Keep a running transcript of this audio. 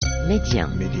Média.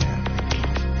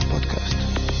 Podcast.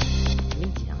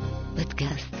 Média.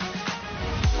 Podcast.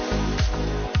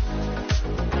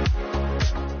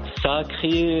 Ça a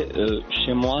créé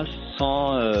chez moi,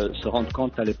 sans se rendre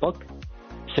compte à l'époque,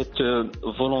 cette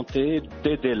volonté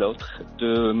d'aider l'autre,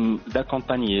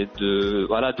 d'accompagner,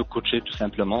 de coacher tout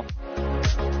simplement.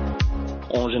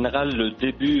 En général, le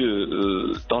début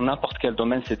dans n'importe quel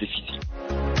domaine, c'est difficile.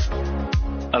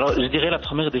 Alors, je dirais la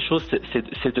première des choses,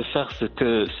 c'est de faire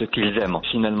ce qu'ils aiment.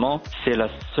 Finalement, c'est la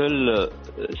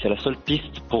seule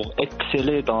piste pour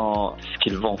exceller dans ce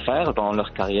qu'ils vont faire, dans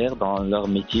leur carrière, dans leur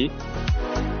métier.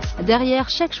 Derrière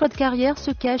chaque choix de carrière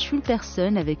se cache une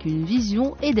personne avec une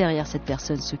vision et derrière cette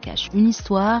personne se cache une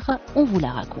histoire. On vous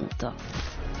la raconte.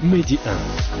 Média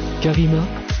 1. Karima,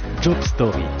 Job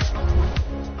Story.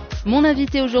 Mon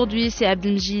invité aujourd'hui, c'est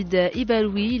Abdelmajid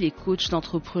Ibaroui. Il est coach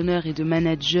d'entrepreneurs et de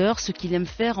managers. Ce qu'il aime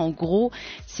faire, en gros,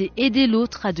 c'est aider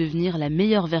l'autre à devenir la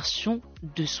meilleure version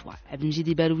de soi. Abdelmajid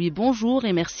Ibaroui, bonjour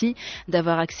et merci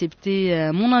d'avoir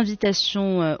accepté mon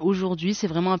invitation aujourd'hui. C'est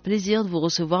vraiment un plaisir de vous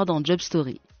recevoir dans Job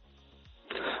Story.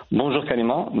 Bonjour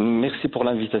Karima, merci pour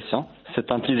l'invitation.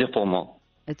 C'est un plaisir pour moi.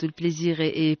 Tout le plaisir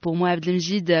et pour moi,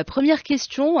 Abdelmajid. Première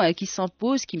question qui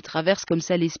s'impose, qui me traverse comme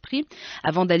ça l'esprit,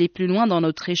 avant d'aller plus loin dans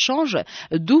notre échange.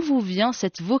 D'où vous vient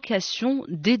cette vocation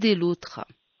d'aider l'autre ?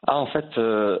 En fait,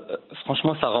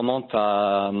 franchement, ça remonte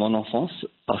à mon enfance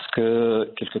parce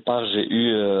que quelque part, j'ai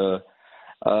eu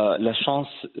la chance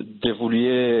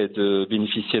d'évoluer, de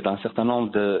bénéficier d'un certain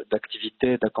nombre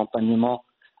d'activités, d'accompagnement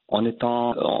en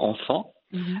étant enfant.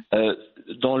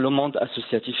 Dans le monde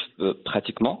associatif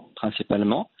principalement.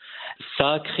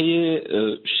 Ça a créé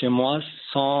chez moi,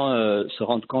 sans se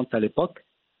rendre compte à l'époque,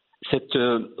 cette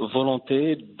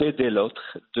volonté d'aider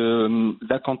l'autre,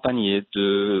 d'accompagner,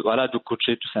 de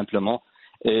coacher tout simplement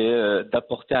et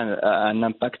d'apporter un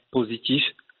impact positif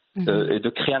et de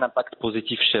créer un impact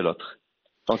positif chez l'autre.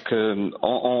 Donc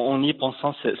en y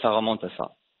pensant, ça remonte à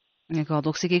ça. D'accord,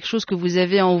 donc c'est quelque chose que vous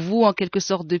avez en vous en quelque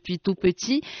sorte depuis tout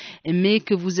petit, mais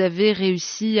que vous avez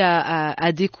réussi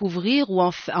à découvrir ou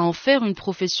à en faire une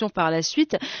profession par la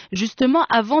suite. Justement,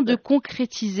 avant de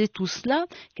concrétiser tout cela,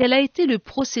 quel a été le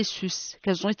processus ?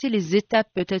 Quelles ont été les étapes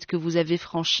peut-être que vous avez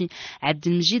franchies,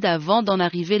 Abdelmajid, avant d'en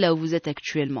arriver là où vous êtes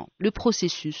actuellement ? Le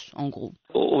processus, en gros.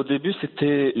 Au début,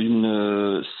 c'était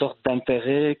une sorte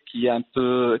d'intérêt qui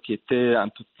était un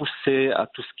peu poussé à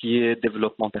tout ce qui est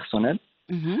développement personnel.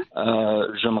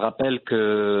 Je me rappelle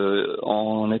que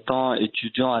en étant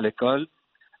étudiant à l'école,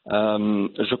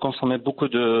 je consommais beaucoup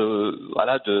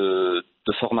de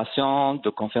formations, de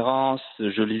conférences,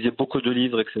 je lisais beaucoup de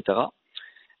livres, etc.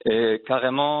 Et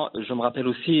carrément, je me rappelle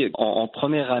aussi, en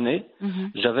première année,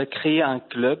 j'avais créé un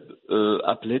club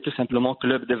appelé tout simplement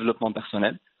Club Développement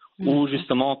Personnel, où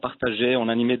justement on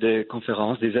animait des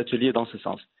conférences, des ateliers dans ce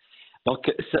sens.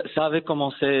 Donc ça avait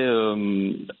commencé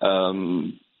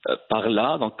par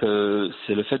là, donc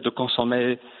c'est le fait de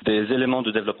consommer des éléments de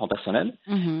développement personnel.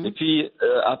 Et puis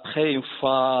après, une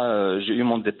fois j'ai eu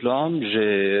mon diplôme,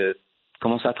 j'ai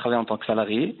commencé à travailler en tant que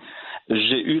salarié.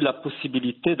 J'ai eu la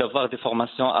possibilité d'avoir des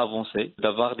formations avancées,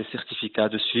 d'avoir des certificats,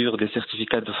 de suivre des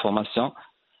certificats de formation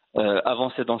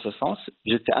avancés dans ce sens.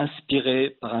 J'étais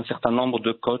inspiré par un certain nombre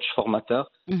de coachs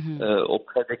formateurs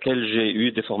auprès desquels j'ai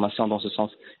eu des formations dans ce sens.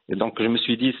 Et donc je me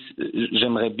suis dit,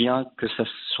 j'aimerais bien que ça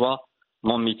soit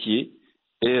mon métier.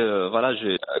 Et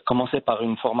j'ai commencé par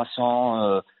une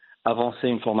formation avancée,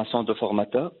 une formation de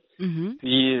formateur,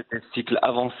 puis des cycles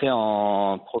avancés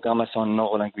en programmation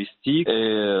neurolinguistique.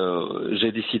 Et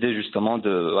j'ai décidé justement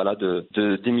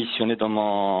de démissionner dans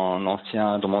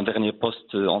mon dernier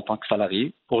poste en tant que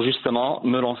salarié pour justement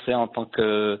me lancer en tant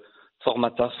que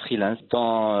formateur freelance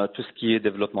dans tout ce qui est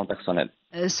développement personnel.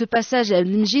 Ce passage à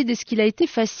Abdelmajid, est-ce qu'il a été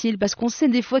facile ? Parce qu'on sait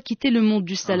des fois quitter le monde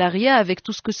du salariat avec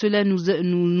tout ce que cela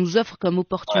nous offre comme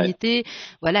opportunité,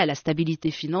 la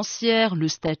stabilité financière, le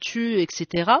statut,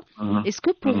 etc. Est-ce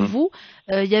que pour vous,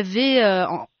 il y avait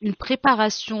une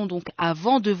préparation donc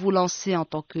avant de vous lancer en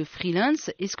tant que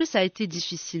freelance ? Est-ce que ça a été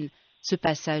difficile, ce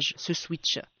passage, ce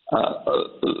switch ?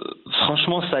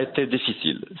 Franchement, ça a été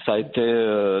difficile. Ça a été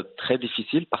très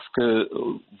difficile parce que,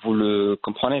 vous le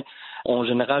comprenez, en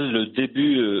général, le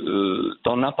début,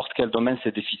 dans n'importe quel domaine,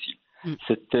 c'est difficile.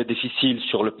 C'était difficile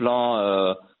sur le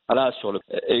plan, sur le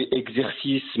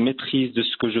exercice, maîtrise de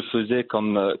ce que je faisais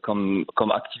comme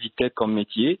activité, comme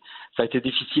métier. Ça a été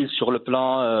difficile sur le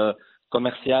plan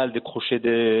commercial, décrocher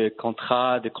des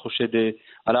contrats,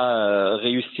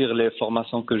 réussir les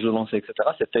formations que je lançais, etc.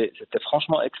 C'était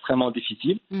franchement extrêmement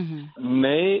difficile.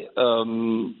 Mais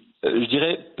Je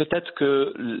dirais peut-être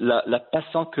que la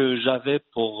passion que j'avais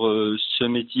pour ce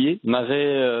métier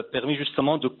m'avait permis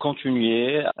justement de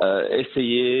continuer,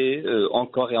 essayer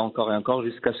encore et encore et encore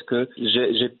jusqu'à ce que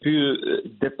j'ai pu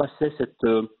dépasser cette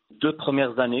 2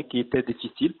 premières années qui étaient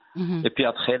difficiles. Et puis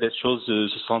après, les choses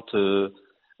se sont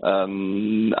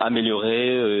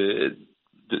améliorées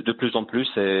de plus en plus.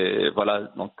 Et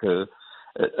voilà, donc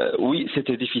oui,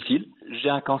 c'était difficile. J'ai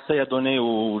un conseil à donner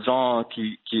aux gens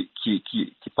qui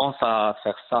pensent à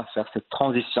faire ça, faire cette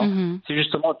transition. C'est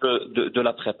justement de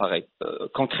la préparer.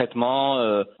 Concrètement,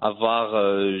 avoir,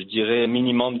 je dirais,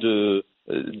 minimum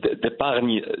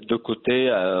d'épargne de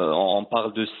côté. On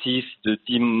parle de 6, de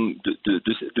 10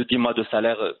 mois de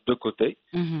salaire de côté.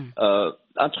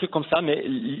 Un truc comme ça, mais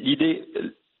l'idée,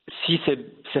 si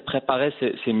c'est préparé,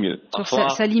 c'est mieux. Parfois,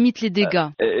 ça limite les dégâts.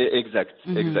 Exact.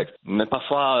 Mais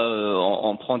parfois,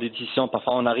 on prend des décisions,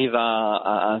 parfois on arrive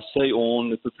à un seuil où on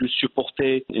ne peut plus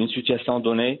supporter une situation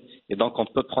donnée, et donc on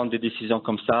peut prendre des décisions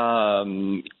comme ça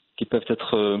qui peuvent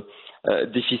être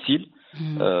difficiles.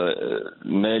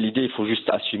 Mais l'idée, il faut juste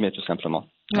assumer tout simplement.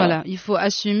 Voilà, il faut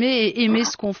assumer et aimer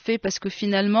ce qu'on fait, parce que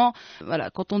finalement, voilà,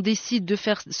 quand on décide de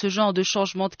faire ce genre de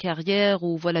changement de carrière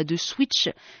ou voilà de switch,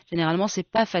 généralement c'est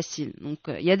pas facile. Donc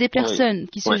il y a des personnes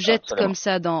qui se jettent absolument comme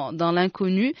ça dans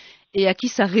l'inconnu et à qui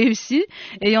ça réussit,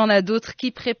 et il y en a d'autres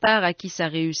qui préparent à qui ça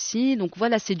réussit. Donc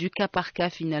voilà, c'est du cas par cas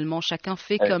finalement. Chacun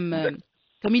fait comme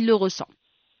il le ressent.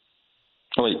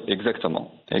 Oui,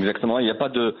 exactement. Il n'y a pas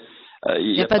de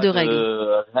il n'y a pas de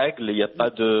règles, il n'y a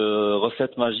pas de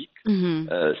recette magique.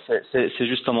 C'est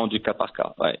justement du cas par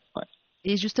cas. Ouais.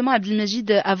 Et justement,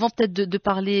 Abdelmajid, avant peut-être de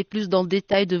parler plus dans le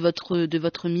détail de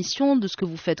votre mission, de ce que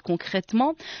vous faites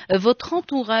concrètement, votre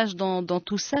entourage dans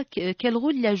tout ça, quel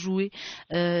rôle il a joué,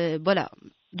 voilà,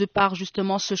 de par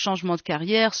justement ce changement de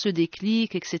carrière, ce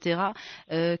déclic, etc.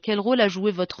 Quel rôle a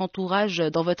joué votre entourage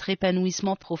dans votre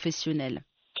épanouissement professionnel?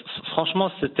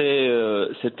 Franchement, c'était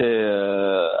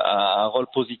un rôle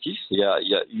positif. Il y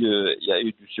a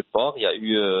eu du support, il y a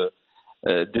eu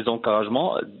des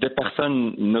encouragements. Des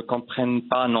personnes ne comprennent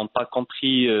pas, n'ont pas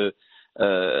compris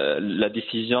la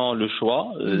décision, le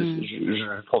choix.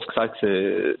 Je trouve que ça,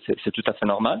 c'est tout à fait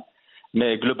normal.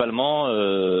 Mais globalement,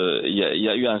 il y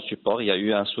a eu un support, il y a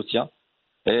eu un soutien,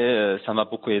 et ça m'a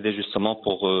beaucoup aidé justement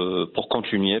pour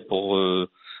continuer, pour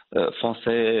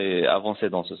foncer et avancer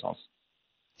dans ce sens.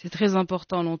 C'est très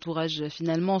important, l'entourage.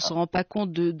 Finalement, on ne se rend pas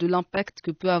compte de l'impact que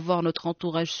peut avoir notre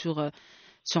entourage sur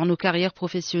nos carrières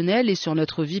professionnelles et sur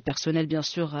notre vie personnelle, bien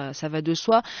sûr, ça va de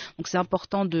soi. Donc c'est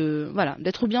important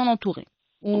d'être bien entouré,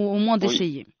 ou au moins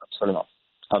d'essayer. Oui,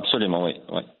 absolument, oui.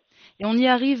 Et on y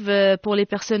arrive pour les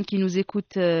personnes qui nous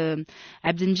écoutent,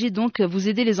 Abdelmajid. Donc, vous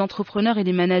aidez les entrepreneurs et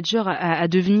les managers à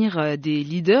devenir des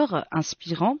leaders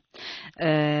inspirants.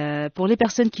 Pour les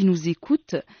personnes qui nous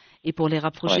écoutent, et pour les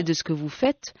rapprocher de ce que vous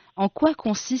faites, en quoi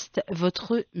consiste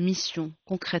votre mission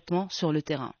concrètement sur le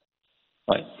terrain?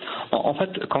 En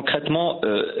fait, concrètement,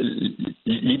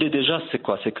 l'idée déjà, c'est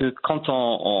quoi? C'est que quand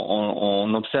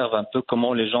on observe un peu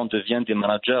comment les gens deviennent des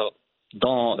managers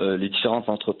dans les différentes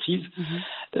entreprises,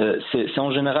 c'est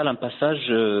en général un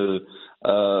passage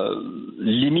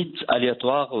limite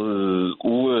aléatoire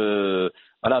ou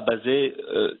basé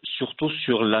surtout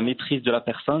sur la maîtrise de la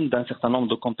personne d'un certain nombre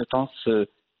de compétences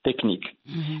technique.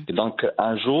 Et donc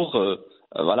un jour,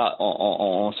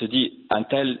 on se dit, un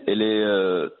tel, il est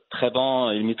très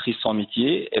bon, il maîtrise son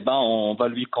métier, et ben on va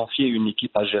lui confier une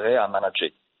équipe à gérer, à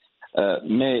manager.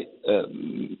 Mais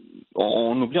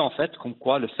on oublie en fait comme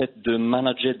quoi le fait de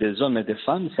manager des hommes et des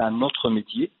femmes, c'est un autre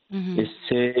métier, et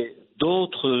c'est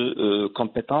d'autres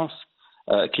compétences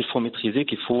qu'il faut maîtriser,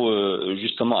 qu'il faut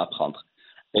justement apprendre.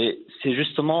 Et c'est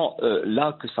justement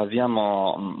là que ça vient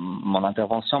mon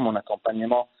intervention, mon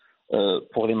accompagnement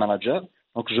pour les managers.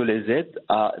 Donc, je les aide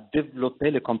à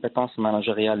développer les compétences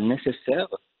managériales nécessaires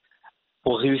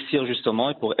pour réussir justement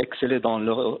et pour exceller dans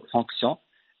leur fonction,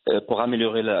 pour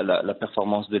améliorer la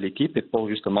performance de l'équipe et pour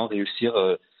justement réussir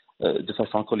de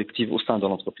façon collective au sein de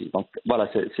l'entreprise. Donc, voilà,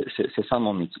 c'est ça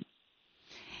mon métier.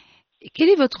 Et quel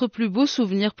est votre plus beau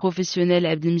souvenir professionnel,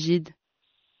 Abdelmajid?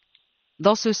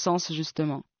 Dans ce sens,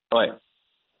 justement. Ouais.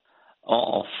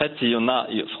 En fait,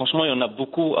 franchement, il y en a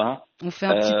beaucoup. Hein. On fait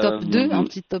un petit top 2, un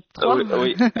petit top 3.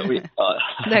 Oui.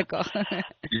 D'accord.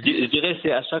 Je dirais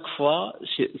c'est à chaque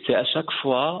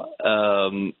fois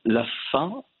la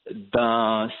fin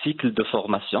d'un cycle de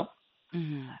formation.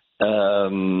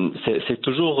 C'est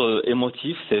toujours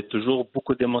émotif, c'est toujours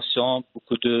beaucoup d'émotions,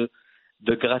 beaucoup de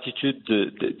gratitude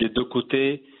des deux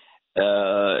côtés.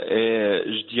 Et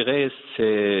je dirais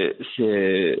c'est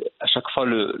à chaque fois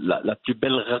la plus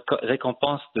belle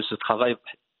récompense de ce travail,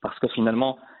 parce que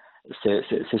finalement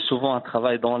c'est souvent un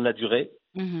travail dans la durée.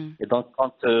 Et donc,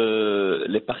 quand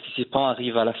les participants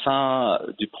arrivent à la fin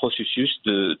du processus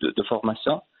de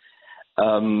formation,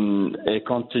 et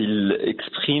quand ils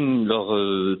expriment leur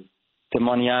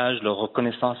témoignage, leur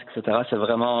reconnaissance, etc., c'est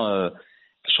vraiment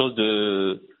quelque chose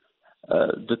de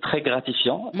très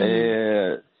gratifiant.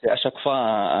 Et c'est à chaque fois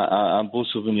un beau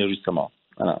souvenir, justement.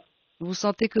 Voilà. Vous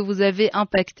sentez que vous avez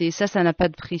impacté. Ça n'a pas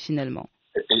de prix finalement.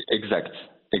 Exact.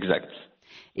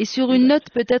 Et sur une note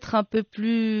peut-être un peu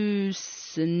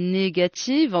plus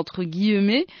négative, entre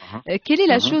guillemets, quelle est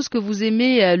la chose que vous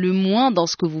aimez le moins dans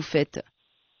ce que vous faites?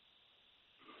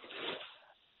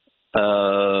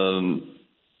 Ce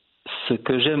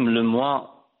que j'aime le moins,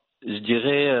 je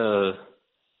dirais,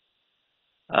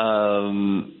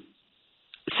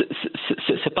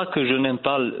 c'est pas que je n'aime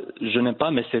pas,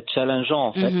 mais c'est challengeant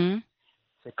en fait.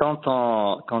 C'est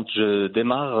quand je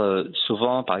démarre,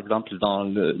 souvent, par exemple, dans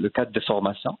le cadre des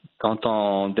formations, quand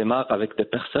on démarre avec des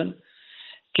personnes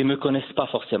qui me connaissent pas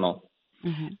forcément.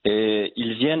 Et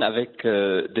ils viennent avec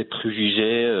des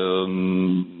préjugés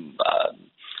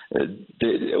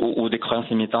ou des croyances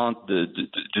limitantes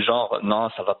du genre non,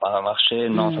 ça va pas marcher,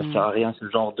 non, ça sert à rien, ce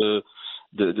genre de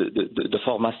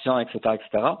formation, etc.,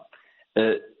 etc.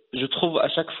 Je trouve à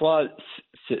chaque fois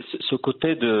ce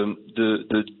côté de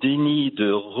déni, de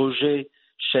rejet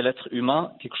chez l'être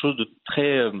humain, quelque chose de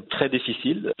très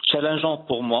difficile, challengeant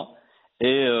pour moi.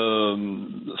 Et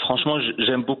franchement,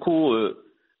 j'aime beaucoup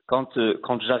quand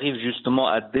j'arrive justement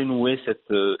à dénouer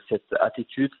cette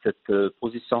attitude, cette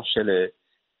position chez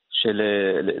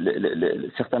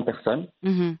certaines personnes.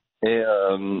 Et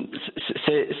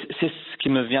c'est ce qui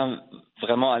me vient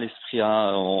vraiment à l'esprit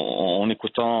en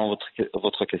écoutant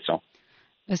votre question.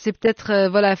 C'est peut-être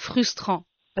frustrant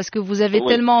parce que vous avez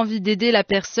tellement envie d'aider la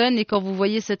personne et quand vous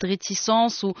voyez cette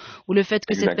réticence ou le fait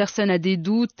que cette personne a des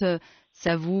doutes,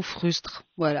 ça vous frustre.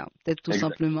 Voilà, peut-être tout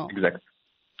simplement. Exact.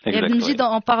 Et Abdelmajid,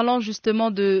 en parlant justement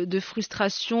de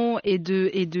frustration et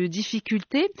de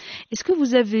difficultés, est-ce que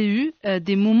vous avez eu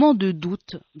des moments de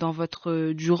doute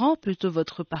durant plutôt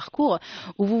votre parcours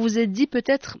où vous vous êtes dit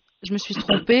peut-être je me suis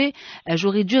trompée,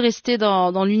 j'aurais dû rester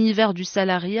dans l'univers du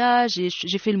salariat,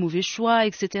 j'ai fait le mauvais choix,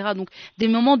 etc. Donc des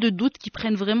moments de doute qui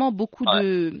prennent vraiment beaucoup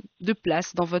de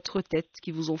place dans votre tête, qui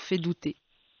vous ont fait douter.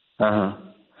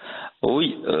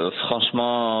 Oui,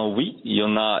 franchement, oui, il y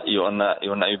en a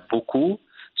eu beaucoup.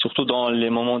 Surtout dans les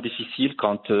moments difficiles,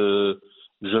 quand je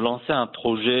lançais un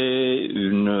projet,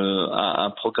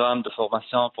 un programme de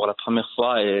formation pour la première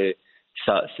fois et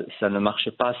ça ne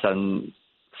marchait pas,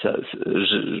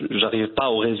 j'arrivais pas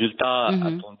au résultat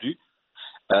attendu.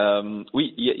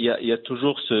 Oui, il y a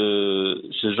toujours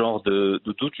ce genre de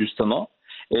doute justement.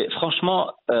 Et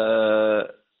franchement,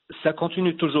 ça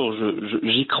continue toujours.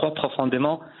 J'y crois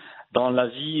profondément dans la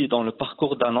vie, dans le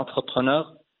parcours d'un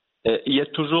entrepreneur. Il y a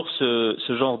toujours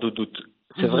ce genre de doute.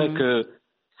 C'est vrai que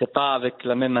c'est pas avec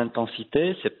la même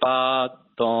intensité, c'est pas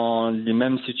dans les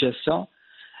mêmes situations,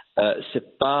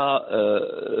 c'est pas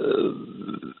de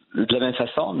la même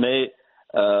façon, mais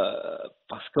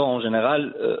parce qu'en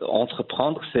général,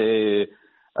 entreprendre, c'est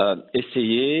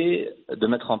essayer de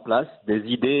mettre en place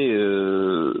des idées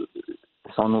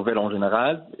sans nouvelles en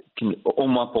général, au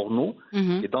moins pour nous.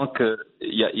 Et donc,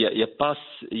 il y a pas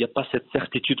cette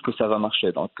certitude que ça va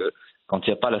marcher. Donc, quand il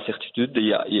n'y a pas la certitude, il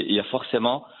y a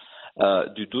forcément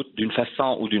du doute d'une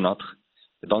façon ou d'une autre.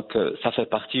 Et donc, ça fait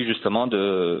partie justement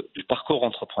du parcours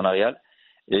entrepreneurial.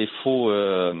 Et il faut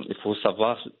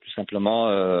savoir tout simplement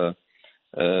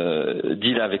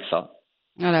dealer avec ça.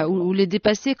 Voilà, ou les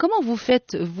dépasser. Comment vous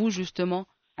faites, vous, justement,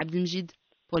 Abdelmajid,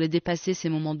 pour les dépasser, ces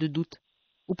moments de doute?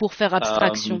 Ou pour faire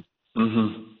abstraction? Je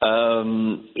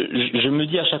me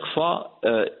dis à chaque fois,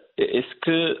 est-ce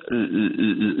que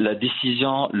la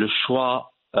décision, le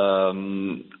choix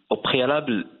au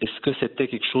préalable, est-ce que c'était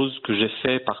quelque chose que j'ai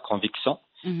fait par conviction?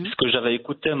 Est-ce que j'avais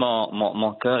écouté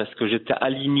mon cœur? Est-ce que j'étais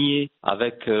aligné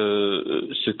avec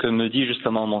ce que me dit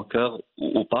justement mon cœur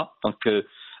ou pas? Donc,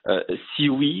 si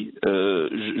oui,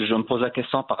 je me pose la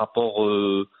question par rapport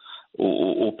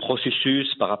au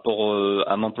processus, par rapport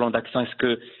à mon plan d'action.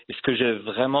 Est-ce que j'ai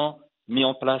vraiment mis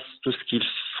en place tout ce qu'il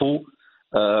faut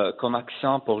comme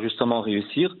action pour justement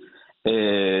réussir?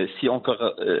 Et si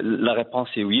encore la réponse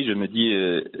est oui, je me dis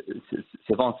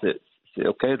c'est bon, c'est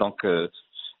ok, donc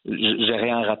j'ai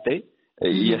rien raté.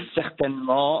 Il y a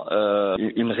certainement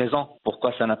une raison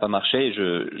pourquoi ça n'a pas marché et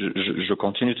je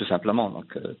continue tout simplement.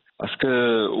 Donc, parce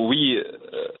que oui,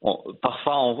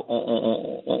 parfois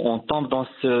on tombe dans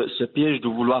ce piège de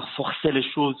vouloir forcer les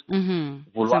choses,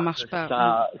 vouloir ça marche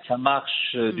pas. Ça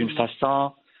marche d'une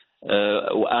façon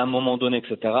ou à un moment donné,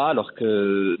 etc. Alors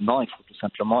que non, il faut tout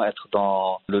simplement être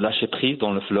dans le lâcher prise,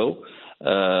 dans le flow,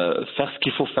 faire ce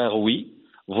qu'il faut faire, oui,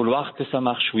 vouloir que ça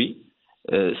marche, oui,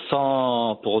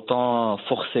 sans pour autant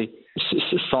forcer,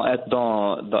 sans être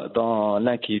dans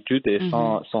l'inquiétude et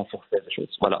sans forcer les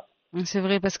choses. Voilà. C'est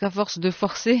vrai, parce qu'à force de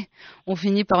forcer, on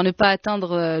finit par ne pas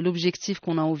atteindre l'objectif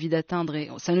qu'on a envie d'atteindre et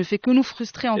ça ne fait que nous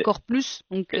frustrer encore plus,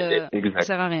 donc ça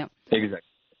sert à rien. Exact.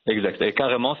 Et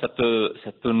carrément, ça peut en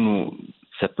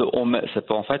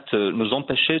fait nous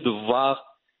empêcher de voir,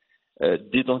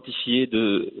 d'identifier,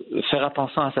 de faire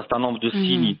attention à un certain nombre de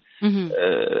signes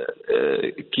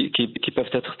qui peuvent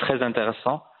être très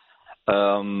intéressants.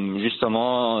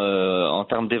 Justement en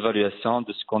termes d'évaluation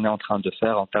de ce qu'on est en train de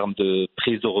faire, en termes de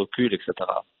prise de recul, etc.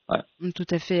 Ouais. Tout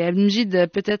à fait. Abdelmajid,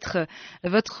 peut-être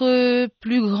votre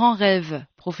plus grand rêve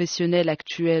professionnel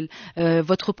actuel,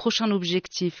 votre prochain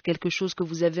objectif, quelque chose que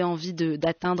vous avez envie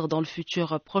d'atteindre dans le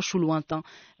futur proche ou lointain,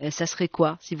 ça serait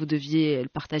quoi si vous deviez le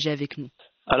partager avec nous?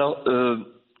 Alors,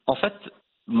 en fait,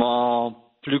 mon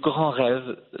plus grand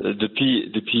rêve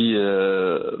depuis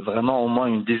vraiment au moins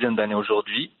une dizaine d'années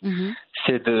aujourd'hui,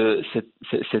 c'est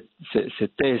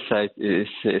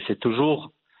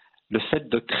toujours le fait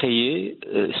de créer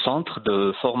centre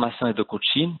de formation et de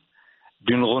coaching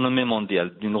d'une renommée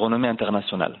mondiale, d'une renommée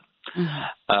internationale.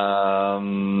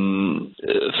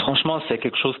 Franchement, c'est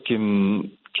quelque chose qui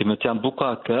me tient beaucoup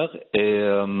à cœur et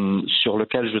sur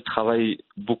lequel je travaille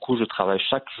beaucoup, je travaille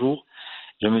chaque jour.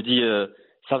 Je me dis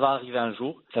ça va arriver un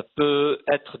jour. Ça peut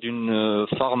être d'une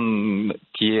forme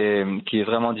qui est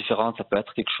vraiment différente. Ça peut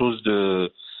être quelque chose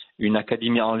une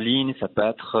académie en ligne. Ça peut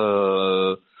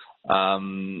être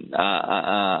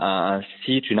un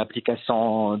site, une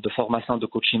application de formation de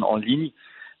coaching en ligne.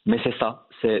 Mais c'est ça.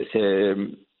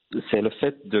 C'est le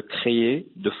fait de créer,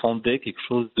 de fonder quelque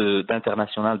chose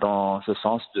d'international dans ce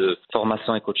sens de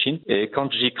formation et coaching. Et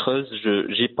quand j'y creuse,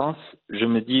 j'y pense, je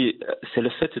me dis, c'est le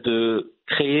fait de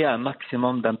créer un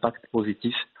maximum d'impact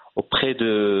positif auprès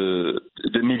de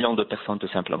millions de personnes, tout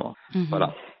simplement.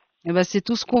 Voilà. Eh ben, c'est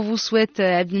tout ce qu'on vous souhaite,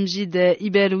 Abdelmajid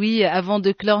Ibaroui. Avant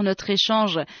de clore notre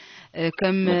échange,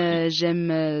 comme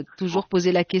j'aime toujours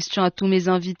poser la question à tous mes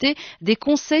invités, des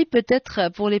conseils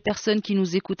peut-être pour les personnes qui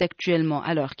nous écoutent actuellement,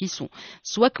 alors qui sont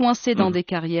soit coincées dans des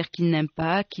carrières qu'ils n'aiment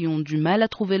pas, qui ont du mal à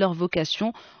trouver leur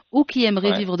vocation, ou qui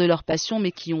aimeraient vivre de leur passion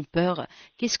mais qui ont peur.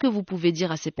 Qu'est-ce que vous pouvez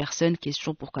dire à ces personnes?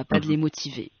 Question, pourquoi pas, de les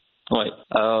motiver. Oui.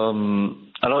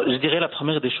 Alors, je dirais la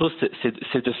première des choses,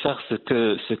 c'est de faire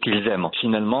ce qu'ils aiment.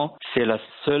 Finalement, c'est la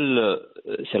seule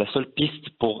piste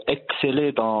pour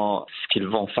exceller dans ce qu'ils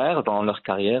vont faire, dans leur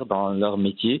carrière, dans leur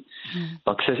métier.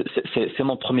 Donc, c'est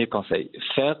mon premier conseil.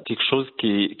 Faire quelque chose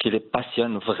qui les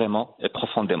passionne vraiment et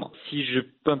profondément. Si je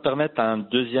peux me permettre un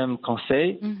deuxième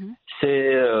conseil,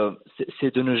 c'est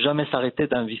de ne jamais s'arrêter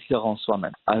d'investir en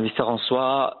soi-même. Investir en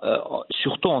soi,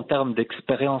 surtout en termes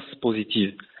d'expérience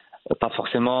positive. Pas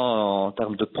forcément en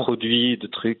termes de produits, de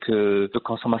trucs de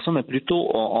consommation, mais plutôt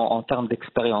en termes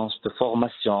d'expérience, de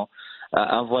formation,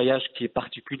 un voyage qui est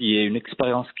particulier, une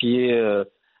expérience qui est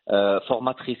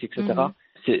formatrice, etc.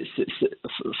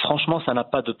 Franchement, ça n'a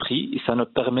pas de prix et ça ne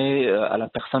permet à la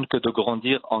personne que de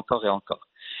grandir encore et encore.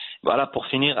 Voilà, pour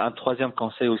finir, un troisième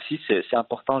conseil aussi, c'est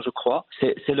important, je crois,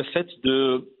 c'est le fait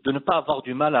de ne pas avoir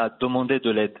du mal à demander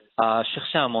de l'aide, à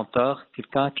chercher un mentor,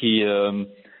 quelqu'un qui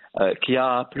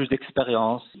a plus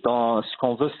d'expérience dans ce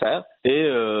qu'on veut faire et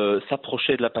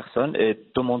s'approcher de la personne et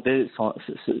demander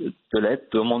de l'aide,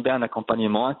 demander un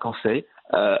accompagnement, un conseil.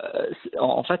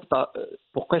 En fait,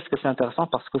 pourquoi est-ce que c'est intéressant?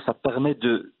 Parce que ça permet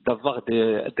d'avoir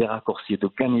des raccourcis, de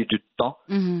gagner du temps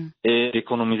et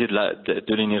d'économiser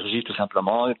de l'énergie tout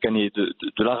simplement, gagner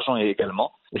de l'argent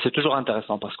également. Et c'est toujours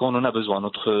intéressant parce qu'on en a besoin.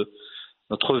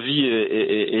 Notre vie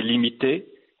est limitée.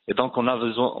 Et donc, on a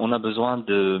besoin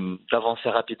d'avancer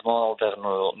rapidement vers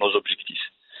nos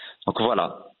objectifs. Donc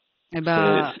voilà. C'est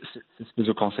ce que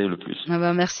je conseille le plus.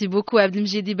 Merci beaucoup,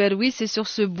 Abdelmajid Ibaroui. C'est sur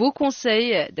ce beau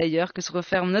conseil, d'ailleurs, que se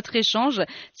referme notre échange.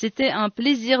 C'était un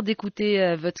plaisir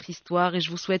d'écouter votre histoire et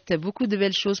je vous souhaite beaucoup de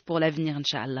belles choses pour l'avenir,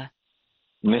 Inch'Allah.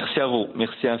 Merci à vous.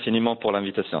 Merci infiniment pour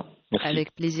l'invitation. Merci.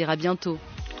 Avec plaisir. À bientôt.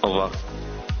 Au revoir.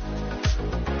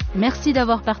 Merci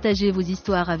d'avoir partagé vos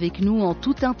histoires avec nous en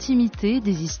toute intimité,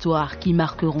 des histoires qui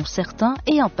marqueront certains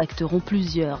et impacteront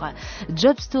plusieurs.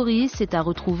 Job Story, c'est à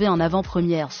retrouver en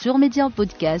avant-première sur Média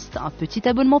Podcast, un petit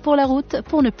abonnement pour la route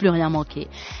pour ne plus rien manquer.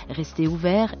 Restez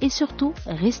ouverts et surtout,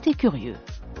 restez curieux.